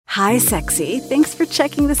Hi, Sexy. Thanks for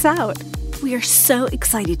checking this out. We are so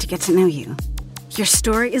excited to get to know you. Your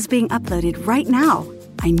story is being uploaded right now.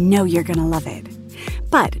 I know you're going to love it.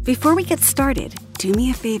 But before we get started, do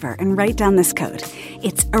me a favor and write down this code.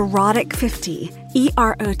 It's erotic50,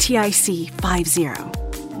 EROTIC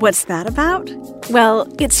 50. What's that about?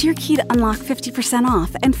 Well, it's your key to unlock 50%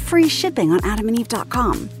 off and free shipping on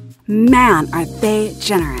adamandeve.com. Man, are they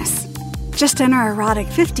generous. Just enter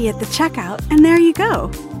erotic50 at the checkout, and there you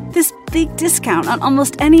go. This big discount on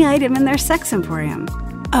almost any item in their sex emporium.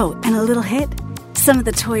 Oh, and a little hit? Some of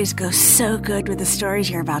the toys go so good with the stories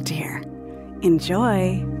you're about to hear.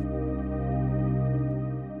 Enjoy.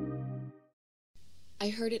 I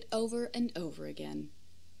heard it over and over again.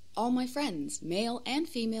 All my friends, male and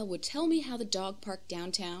female, would tell me how the dog park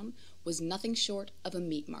downtown was nothing short of a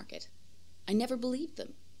meat market. I never believed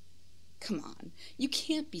them. Come on, you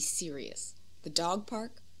can't be serious. The dog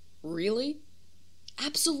park? Really?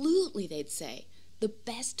 Absolutely, they'd say. The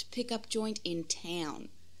best pickup joint in town.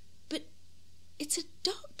 But it's a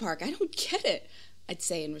dog park. I don't get it, I'd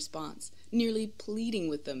say in response, nearly pleading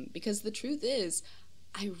with them, because the truth is,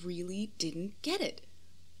 I really didn't get it.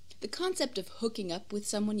 The concept of hooking up with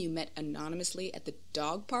someone you met anonymously at the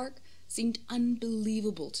dog park seemed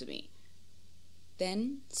unbelievable to me.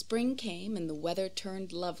 Then spring came and the weather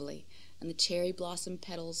turned lovely, and the cherry blossom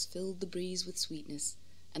petals filled the breeze with sweetness,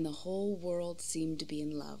 and the whole world seemed to be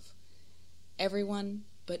in love. Everyone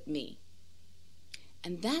but me.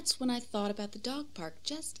 And that's when I thought about the dog park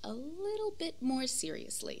just a little bit more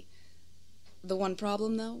seriously. The one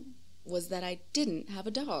problem, though, was that I didn't have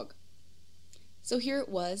a dog. So here it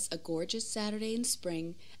was, a gorgeous Saturday in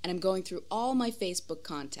spring, and I'm going through all my Facebook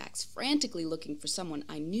contacts, frantically looking for someone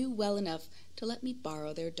I knew well enough to let me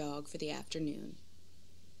borrow their dog for the afternoon.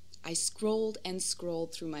 I scrolled and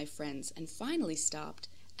scrolled through my friends and finally stopped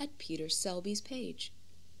at Peter Selby's page.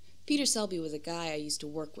 Peter Selby was a guy I used to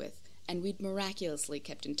work with, and we'd miraculously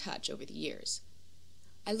kept in touch over the years.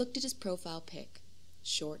 I looked at his profile pic.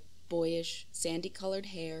 Short, boyish, sandy-colored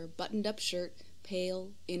hair, buttoned-up shirt,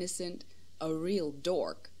 pale, innocent, a real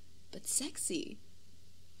dork, but sexy.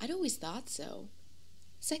 I'd always thought so.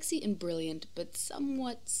 Sexy and brilliant, but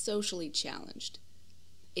somewhat socially challenged.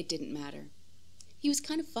 It didn't matter. He was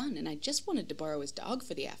kind of fun, and I just wanted to borrow his dog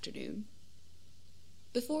for the afternoon.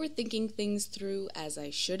 Before thinking things through as I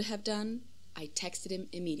should have done, I texted him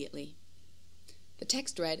immediately. The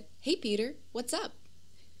text read, "Hey Peter, what's up?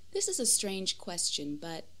 This is a strange question,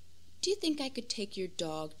 but do you think I could take your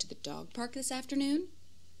dog to the dog park this afternoon?"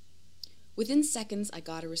 Within seconds, I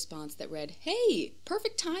got a response that read, "Hey,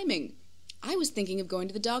 perfect timing. I was thinking of going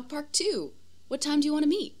to the dog park too. What time do you want to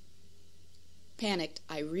meet?" Panicked,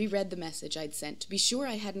 I reread the message I'd sent to be sure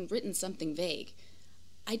I hadn't written something vague.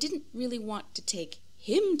 I didn't really want to take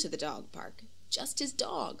him to the dog park, just his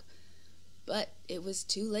dog. But it was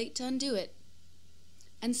too late to undo it.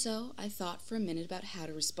 And so I thought for a minute about how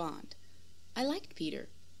to respond. I liked Peter.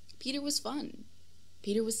 Peter was fun.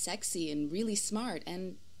 Peter was sexy and really smart,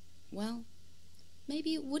 and, well,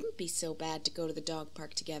 maybe it wouldn't be so bad to go to the dog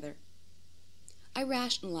park together. I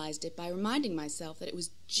rationalized it by reminding myself that it was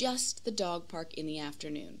just the dog park in the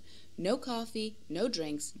afternoon. No coffee, no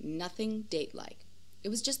drinks, nothing date-like. It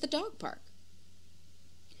was just the dog park.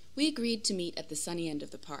 We agreed to meet at the sunny end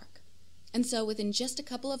of the park. And so within just a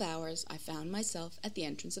couple of hours, I found myself at the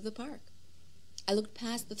entrance of the park. I looked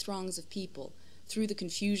past the throngs of people, through the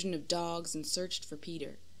confusion of dogs, and searched for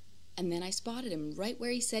Peter. And then I spotted him right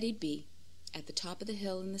where he said he'd be, at the top of the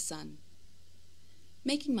hill in the sun.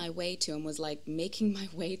 Making my way to him was like making my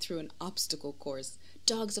way through an obstacle course.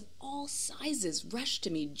 Dogs of all sizes rushed to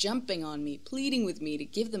me, jumping on me, pleading with me to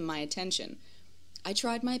give them my attention. I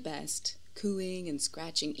tried my best, cooing and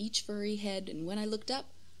scratching each furry head, and when I looked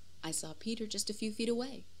up, I saw Peter just a few feet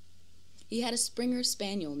away. He had a Springer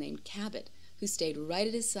Spaniel named Cabot, who stayed right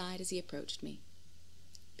at his side as he approached me.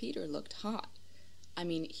 Peter looked hot. I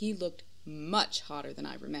mean, he looked much hotter than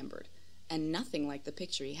I remembered, and nothing like the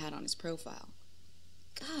picture he had on his profile.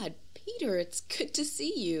 "God, Peter, it's good to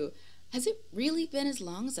see you. Has it really been as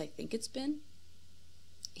long as I think it's been?"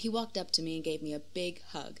 He walked up to me and gave me a big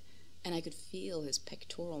hug, and I could feel his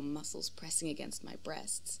pectoral muscles pressing against my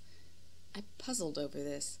breasts. I puzzled over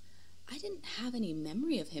this. I didn't have any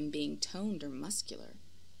memory of him being toned or muscular.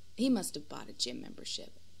 He must have bought a gym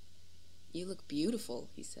membership. "You look beautiful,"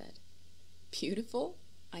 he said. "Beautiful?"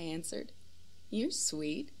 I answered. "You're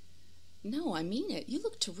sweet." "No, I mean it. You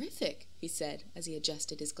look terrific," he said as he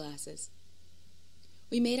adjusted his glasses.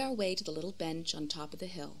 We made our way to the little bench on top of the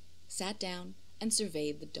hill, sat down, and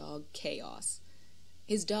surveyed the dog Chaos.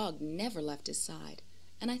 His dog never left his side,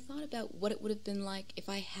 and I thought about what it would have been like if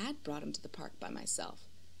I had brought him to the park by myself.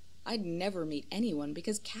 I'd never meet anyone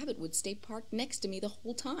because Cabot would stay parked next to me the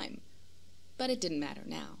whole time. But it didn't matter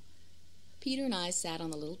now. Peter and I sat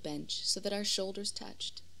on the little bench so that our shoulders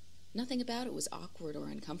touched. Nothing about it was awkward or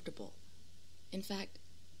uncomfortable. In fact,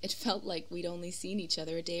 it felt like we'd only seen each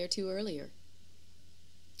other a day or two earlier.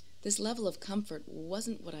 This level of comfort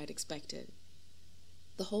wasn't what I'd expected.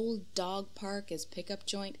 The whole dog park as pickup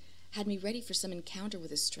joint had me ready for some encounter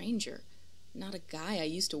with a stranger, not a guy I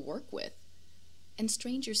used to work with. And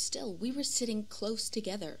stranger still, we were sitting close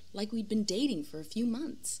together, like we'd been dating for a few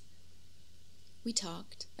months. We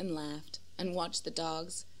talked and laughed and watched the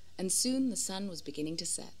dogs, and soon the sun was beginning to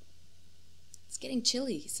set. "It's getting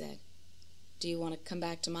chilly," he said. "Do you want to come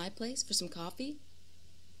back to my place for some coffee?"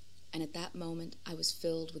 And at that moment, I was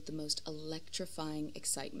filled with the most electrifying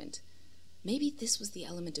excitement. Maybe this was the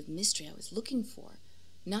element of mystery I was looking for,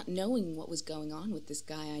 not knowing what was going on with this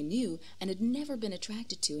guy I knew and had never been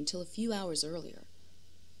attracted to until a few hours earlier.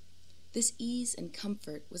 This ease and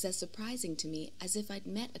comfort was as surprising to me as if I'd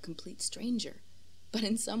met a complete stranger, but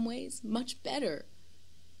in some ways, much better.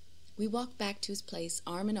 We walked back to his place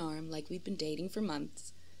arm in arm like we'd been dating for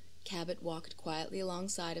months. Cabot walked quietly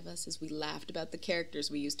alongside of us as we laughed about the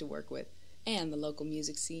characters we used to work with, and the local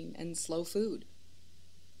music scene and slow food.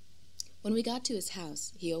 When we got to his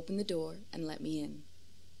house, he opened the door and let me in.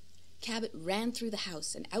 Cabot ran through the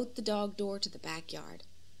house and out the dog door to the backyard.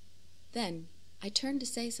 Then I turned to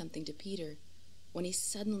say something to Peter, when he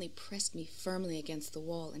suddenly pressed me firmly against the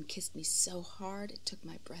wall and kissed me so hard it took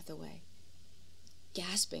my breath away.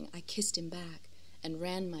 Gasping, I kissed him back and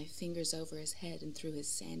ran my fingers over his head and through his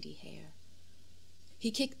sandy hair.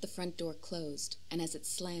 He kicked the front door closed, and as it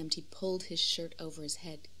slammed, he pulled his shirt over his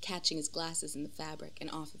head, catching his glasses in the fabric and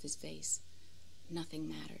off of his face. Nothing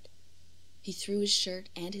mattered. He threw his shirt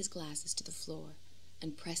and his glasses to the floor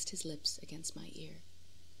and pressed his lips against my ear.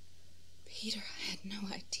 "Peter, I had no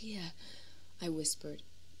idea," I whispered,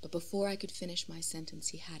 but before I could finish my sentence,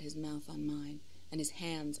 he had his mouth on mine and his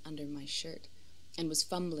hands under my shirt and was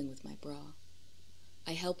fumbling with my bra.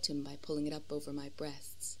 I helped him by pulling it up over my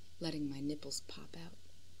breasts, letting my nipples pop out,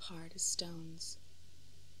 hard as stones.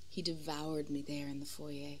 He devoured me there in the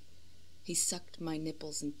foyer. He sucked my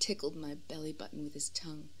nipples and tickled my belly button with his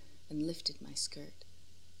tongue and lifted my skirt.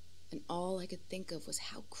 And all I could think of was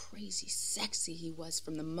how crazy sexy he was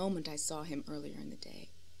from the moment I saw him earlier in the day.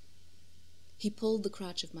 He pulled the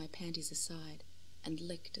crotch of my panties aside and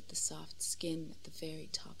licked at the soft skin at the very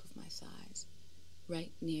top of my thighs,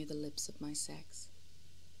 right near the lips of my sex.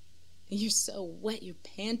 "You're so wet, your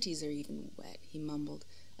panties are even wet," he mumbled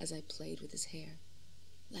as I played with his hair.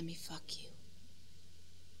 "Let me fuck you."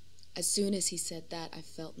 As soon as he said that, I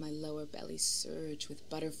felt my lower belly surge with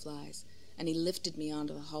butterflies, and he lifted me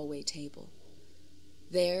onto the hallway table.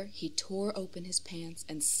 There, he tore open his pants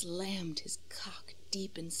and slammed his cock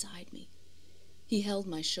deep inside me. He held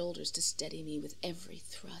my shoulders to steady me with every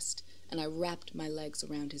thrust, and I wrapped my legs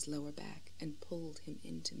around his lower back and pulled him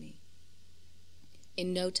into me.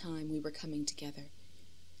 In no time, we were coming together.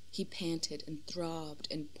 He panted and throbbed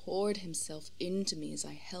and poured himself into me as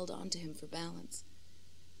I held on to him for balance.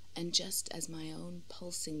 And just as my own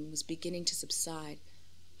pulsing was beginning to subside,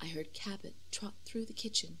 I heard Cabot trot through the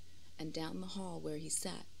kitchen and down the hall where he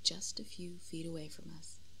sat just a few feet away from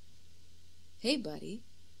us. "Hey, buddy,"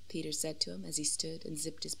 Peter said to him as he stood and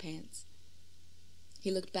zipped his pants.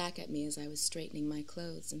 He looked back at me as I was straightening my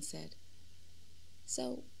clothes and said,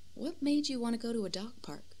 "So, what made you want to go to a dog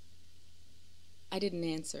park?" I didn't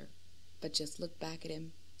answer, but just looked back at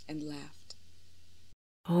him and laughed.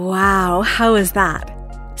 Wow, how was that?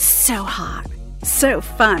 So hot. So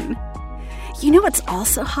fun. You know what's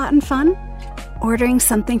also hot and fun? Ordering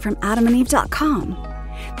something from AdamandEve.com.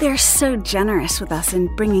 They're so generous with us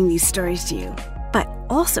in bringing these stories to you, but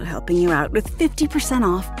also helping you out with 50%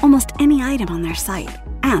 off almost any item on their site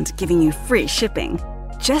and giving you free shipping.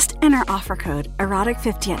 Just enter offer code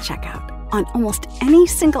EROTIC50 at checkout on almost any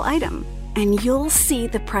single item, and you'll see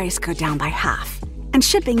the price go down by half. And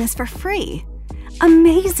shipping is for free.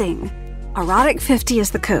 Amazing! EROTIC50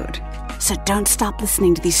 is the code. So don't stop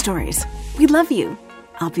listening to these stories. We love you.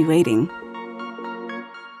 I'll be waiting.